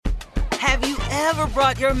Have you ever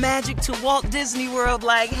brought your magic to Walt Disney World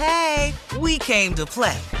like, hey, we came to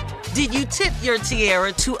play? Did you tip your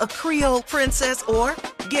tiara to a Creole princess or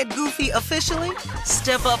get goofy officially?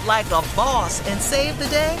 Step up like a boss and save the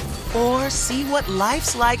day? Or see what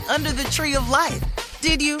life's like under the tree of life?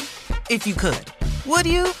 Did you? If you could. Would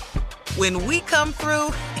you? When we come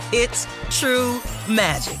through, it's true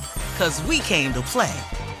magic. 'Cause we came to play.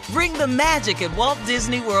 Bring the magic at Walt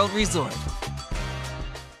Disney World Resort.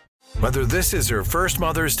 Whether this is her first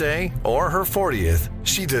Mother's Day or her 40th,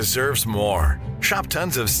 she deserves more. Shop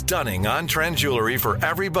tons of stunning on-trend jewelry for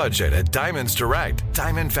every budget at Diamonds Direct.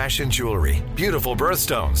 Diamond fashion jewelry, beautiful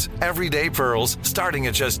birthstones, everyday pearls starting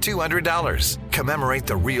at just $200. Commemorate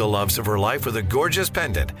the real loves of her life with a gorgeous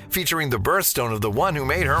pendant featuring the birthstone of the one who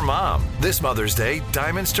made her mom. This Mother's Day,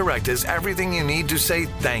 Diamonds Direct is everything you need to say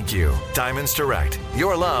thank you. Diamonds Direct,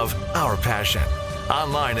 your love, our passion.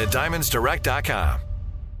 Online at diamondsdirect.com.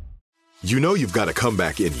 You know you've got a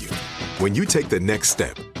comeback in you. When you take the next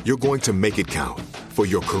step, you're going to make it count. For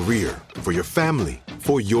your career, for your family,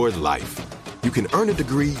 for your life. You can earn a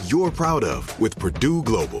degree you're proud of with Purdue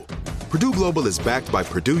Global. Purdue Global is backed by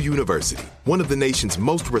Purdue University, one of the nation's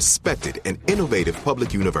most respected and innovative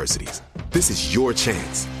public universities. This is your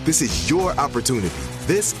chance. This is your opportunity.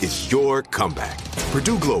 This is your comeback.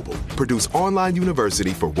 Purdue Global, Purdue's online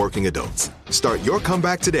university for working adults. Start your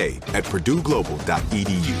comeback today at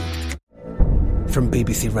purdueglobal.edu. From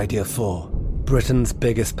BBC Radio 4, Britain's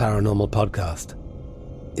biggest paranormal podcast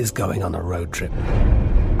is going on a road trip.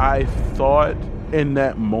 I thought in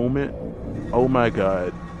that moment, oh my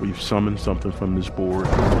God, we've summoned something from this board.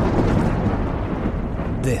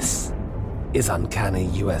 This is Uncanny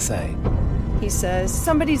USA. He says,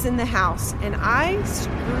 somebody's in the house, and I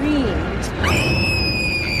screamed.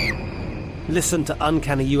 Listen to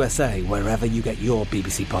Uncanny USA wherever you get your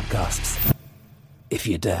BBC podcasts, if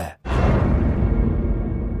you dare.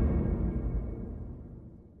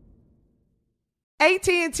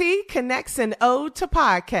 AT&T connects an ode to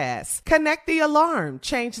podcasts. Connect the alarm.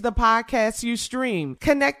 Change the podcast you stream.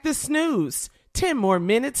 Connect the snooze. 10 more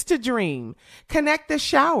minutes to dream. Connect the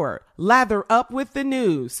shower. Lather up with the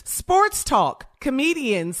news. Sports talk,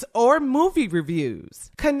 comedians, or movie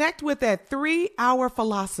reviews. Connect with that 3-hour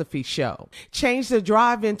philosophy show. Change the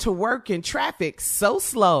drive into work in traffic so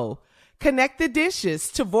slow. Connect the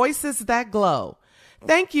dishes to voices that glow.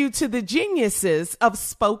 Thank you to the geniuses of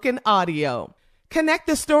spoken audio. Connect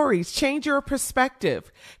the stories, change your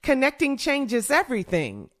perspective. Connecting changes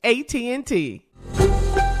everything. AT&T. All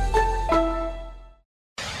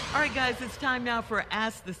right, guys, it's time now for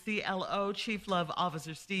Ask the CLO. Chief Love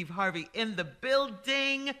Officer Steve Harvey in the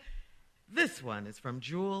building. This one is from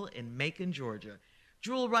Jewel in Macon, Georgia.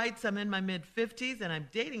 Jewel writes, I'm in my mid-50s and I'm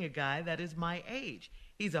dating a guy that is my age.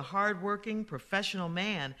 He's a hardworking, professional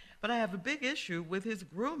man, but I have a big issue with his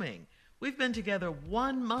grooming. We've been together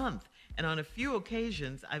 1 month, and on a few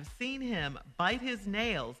occasions, I've seen him bite his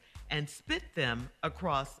nails and spit them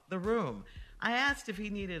across the room. I asked if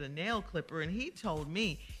he needed a nail clipper, and he told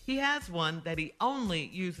me he has one that he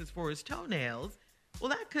only uses for his toenails. Well,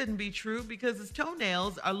 that couldn't be true because his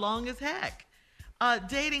toenails are long as heck.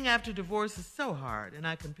 Dating after divorce is so hard, and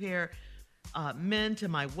I compare men to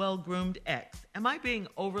my well-groomed ex. Am I being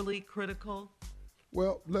overly critical?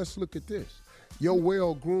 Well, let's look at this. Your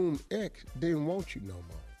well-groomed ex didn't want you no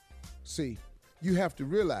more. See, you have to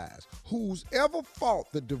realize whose ever fault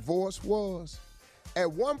the divorce was,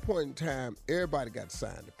 at one point in time, everybody got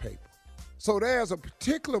signed the paper. So there's a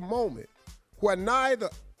particular moment where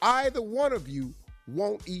either one of you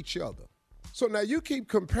want each other. So now you keep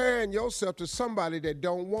comparing yourself to somebody that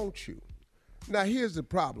don't want you. Now here's the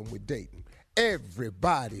problem with dating.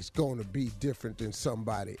 Everybody's gonna be different than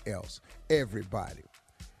somebody else. Everybody.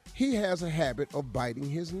 He has a habit of biting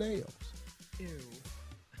his nails. Ew.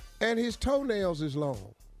 And his toenails is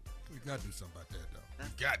long. We got to do something about that, though. We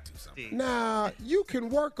got to do something. Now, you can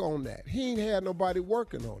work on that. He ain't had nobody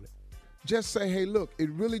working on it. Just say, hey, look,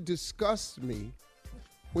 it really disgusts me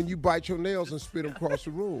when you bite your nails and spit them across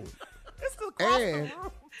the room. And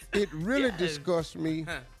it really disgusts me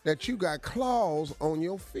that you got claws on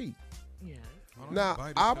your feet. Yeah. Now,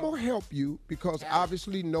 I'm going to help you because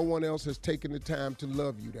obviously no one else has taken the time to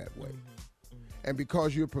love you that way. And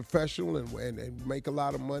because you're a professional and make a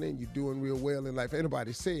lot of money and you're doing real well in life,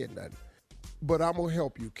 anybody saying nothing. But I'm going to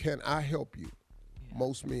help you. Can I help you? Yeah.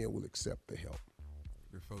 Most men will accept the help.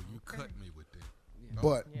 Before you cut me with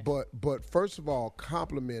that. But first of all,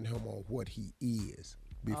 compliment him on what he is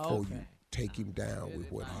before you take him down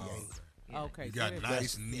with what he ain't. Okay. You got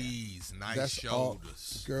nice knees, nice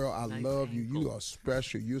shoulders. Girl, I love you. You are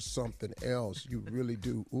special. You're something else. You really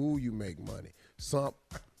do. Ooh, you make money.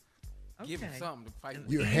 Give him something to fight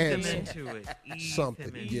with. You're Ease him handsome. into it. Ease Something,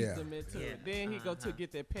 him into Ease yeah. them into Yeah. it. Then he go to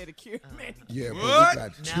get that pedicure. Man. Yeah, but What? we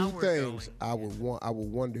got Now two we're things going. I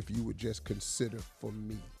would wonder if you would just consider for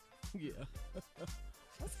me. Yeah.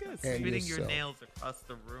 That's good. And Spitting your yourself. nails across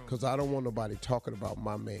the room. Because I don't want nobody talking about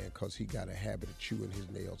my man because he got a habit of chewing his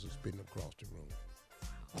nails and spitting across the room.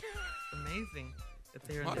 It's amazing that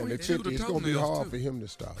they're Why in don't And their at we chew 50, the it's going to be toenails, hard too? for him to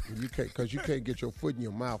stop. You can't, because you can't get your foot in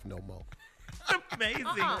your mouth no more. amazing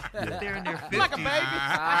that they're in their 50s. Like a baby. You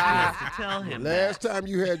have to tell him Last time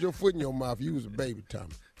you had your foot in your mouth, you was a baby,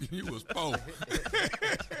 Tommy. You was poor.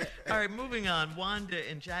 All right, moving on. Wanda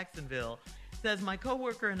in Jacksonville says, my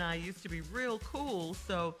coworker and I used to be real cool,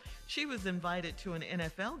 so she was invited to an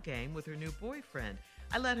NFL game with her new boyfriend.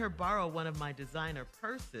 I let her borrow one of my designer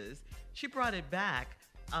purses. She brought it back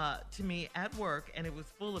to me at work, and it was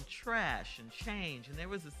full of trash and change, and there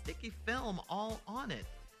was a sticky film all on it.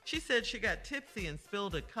 She said she got tipsy and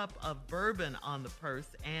spilled a cup of bourbon on the purse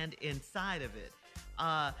and inside of it.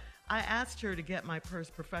 I asked her to get my purse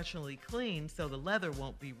professionally cleaned so the leather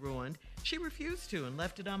won't be ruined. She refused to and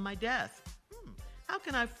left it on my desk. How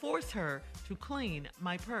can I force her to clean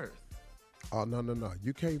my purse? Oh, no.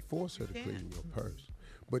 You can't force her to clean your purse.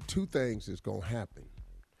 But two things is going to happen.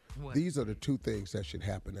 What? These are the two things that should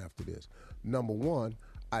happen after this. Number one,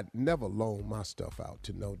 I'd never loan my stuff out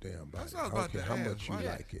to no damn body. That's what I was I don't about care to how ask. much you Why?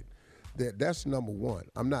 like it. That's number one.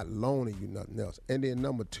 I'm not loaning you nothing else. And then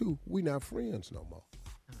number two, we not friends no more.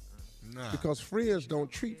 Nah. Because friends don't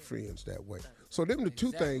treat friends that way. So them the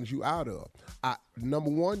two things you out of. Number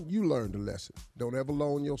one, you learned a lesson. Don't ever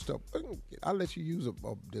loan your stuff. I'll let you use a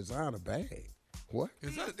designer bag. What?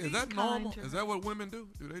 Is that Be kind normal? to Is that what women do?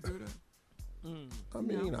 Do they do that? I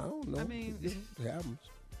mean, I don't know. I mean- it happens.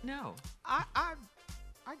 No.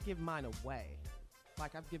 I give mine away.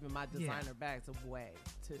 Like I've given my designer bags away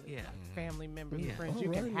to like, family members Yeah. and friends. All You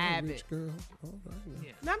right, can now, have rich it. girl. All right, now.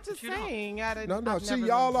 Yeah. No, I'm just But you don't. saying. No. See,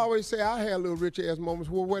 y'all always say I had little rich ass moments.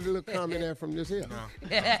 Well, where the little comment at from this here?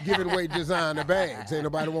 Giving away designer bags. Ain't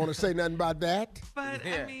nobody want to say nothing about that. But,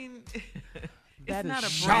 I mean, That it's not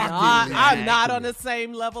is a brand shocking. I'm not on the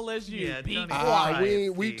same level as you. Yeah, Be don't quiet.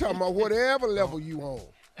 even- We talking about whatever level you on.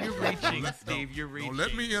 You're reaching, Steve. You're reaching. Don't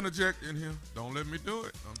let me interject in here. Don't let me do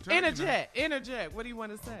it. I'm telling you now. Interject. What do you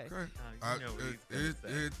want to say? Okay. Oh, you know what he's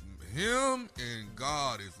gonna say. Him and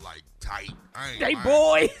God is like tight. I ain't They lying.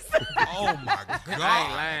 boys. Oh my I ain't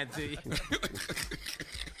God. lying to you.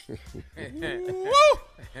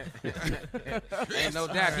 Ain't no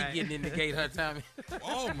doubt he getting in the gate her Tommy.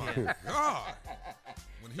 Oh my God.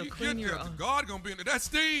 When So he clean get your there, own- God gonna be in there. That's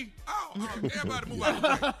Steve. Oh, everybody move out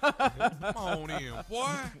of the way. Come on in,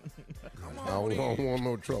 boy. Come I on don't in. want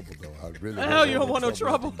no trouble, though. I really Hell, you don't want no at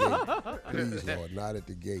the gate. Please, Lord, not at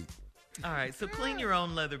the gate. All right, so clean your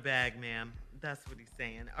own leather bag, ma'am. That's what he's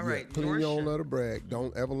saying. All Yeah, right, clean your own Dorsha. letter brag.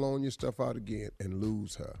 Don't ever loan your stuff out again and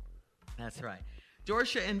lose her. That's right.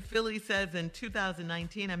 Dorsha in Philly says, in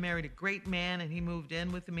 2019, I married a great man and he moved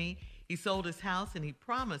in with me. He sold his house and he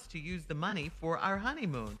promised to use the money for our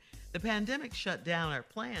honeymoon. The pandemic shut down our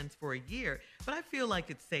plans for a year, but I feel like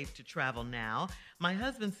it's safe to travel now. My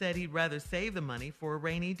husband said he'd rather save the money for a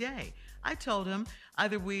rainy day. I told him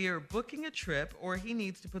either we are booking a trip or he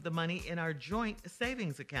needs to put the money in our joint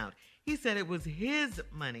savings account. He said it was his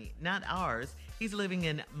money, not ours. He's living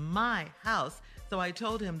in my house, so I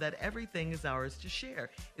told him that everything is ours to share.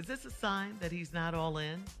 Is this a sign that he's not all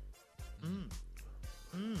in?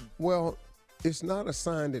 Well, it's not a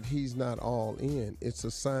sign that he's not all in. It's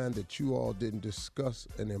a sign that you all didn't discuss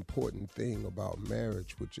an important thing about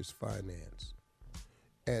marriage, which is finance,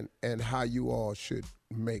 and how you all should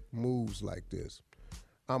make moves like this.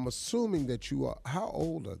 I'm assuming that you are. How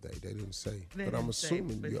old are they? They didn't say, They but I'm didn't say,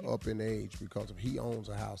 assuming but you're he- up in age because if he owns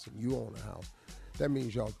a house and you own a house, that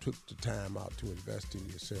means y'all took the time out to invest in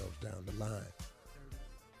yourselves down the line.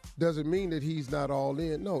 Does it mean that he's not all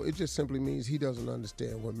in? No, it just simply means he doesn't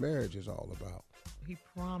understand what marriage is all about. He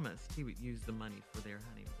promised he would use the money for their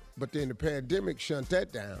honeymoon. But then the pandemic shut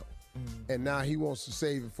that down, and now he wants to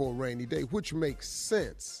save it for a rainy day, which makes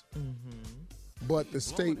sense. But the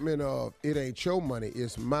statement of it ain't your money,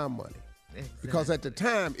 it's my money. Because at the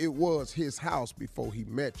time, it was his house before he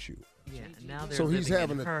met you. Yeah, now they're So he's living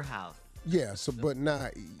having in a- her house. Yeah, so but now,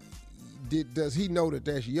 does he know that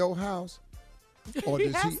that's your house? Or He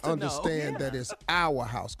does has he to know, understand that it's our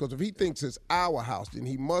house? Because if he thinks it's our house, then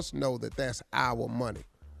he must know that that's our money.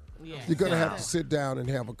 Yeah. You're going to have to sit down and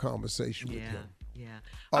have a conversation with Yeah, him. yeah.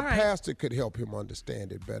 A All right. pastor could help him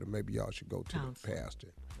understand it better. Maybe y'all should go to Counselor. the pastor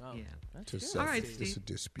Yeah. to settle All right, it's Steve. a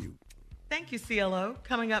dispute. Thank you, CLO.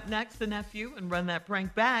 Coming up next, the nephew, and run that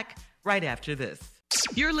prank back right after this.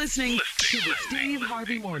 You're listening to the Steve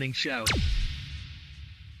Harvey Morning Show.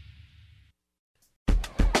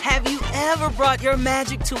 Have you ever brought your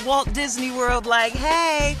magic to Walt Disney World like,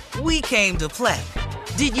 hey, we came to play?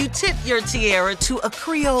 Did you tip your tiara to a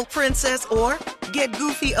Creole princess or get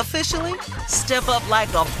goofy officially? Step up like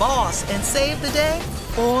a boss and save the day?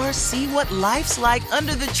 Or see what life's like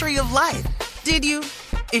under the tree of life? Did you?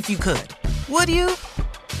 If you could. Would you?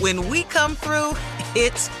 When we come through,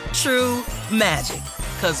 it's true magic.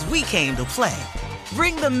 'Cause we came to play.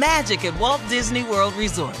 Bring the magic at Walt Disney World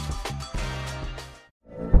Resort.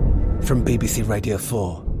 From BBC Radio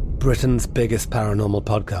 4, Britain's biggest paranormal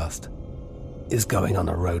podcast is going on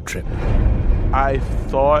a road trip. I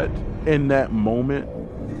thought in that moment,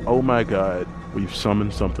 oh my God, we've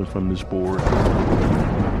summoned something from this board.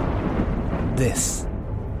 This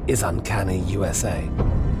is Uncanny USA.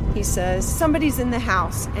 He says, somebody's in the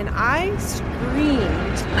house, and I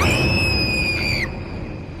screamed.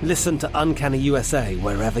 Listen to Uncanny USA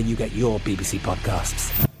wherever you get your BBC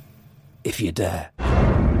podcasts, if you dare.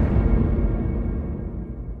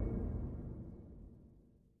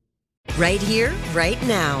 Right here, right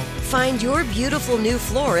now. Find your beautiful new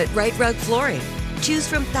floor at Right Rug Flooring. Choose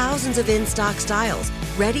from thousands of in-stock styles,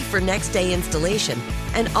 ready for next day installation,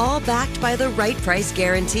 and all backed by the right price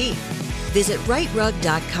guarantee. Visit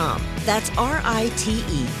rightrug.com. That's RITERUG.com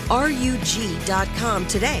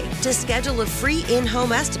today to schedule a free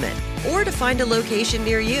in-home estimate or to find a location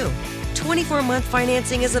near you. 24-month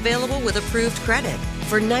financing is available with approved credit.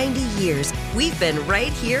 For 90 years, we've been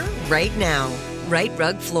right here, right now. Right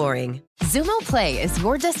Rug Flooring. Zumo Play is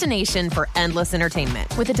your destination for endless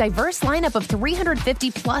entertainment. With a diverse lineup of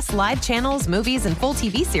 350 plus live channels, movies, and full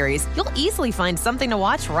TV series, you'll easily find something to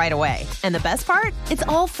watch right away. And the best part? It's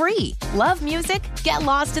all free. Love music? Get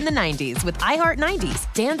lost in the 90s with iHeart 90s,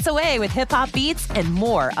 dance away with hip-hop beats, and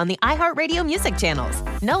more on the iHeartRadio music channels.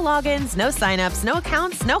 No logins, no signups, no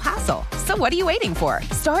accounts, no hassle. So what are you waiting for?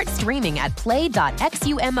 Start streaming at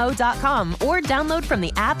play.xumo.com or download from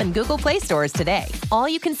the app and Google Play stores today. All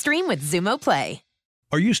you can stream with Zumo Play.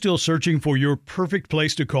 Are you still searching for your perfect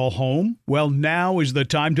place to call home? Well, now is the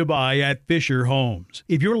time to buy at Fisher Homes.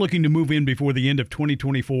 If you're looking to move in before the end of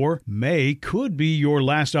 2024, May could be your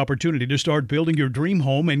last opportunity to start building your dream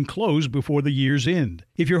home and close before the year's end.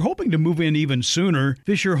 If you're hoping to move in even sooner,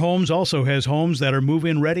 Fisher Homes also has homes that are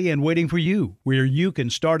move-in ready and waiting for you, where you can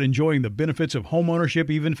start enjoying the benefits of homeownership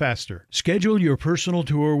even faster. Schedule your personal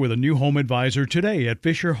tour with a new home advisor today at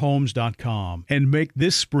FisherHomes.com and make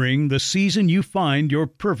this spring the season you find your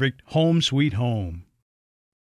perfect home sweet home.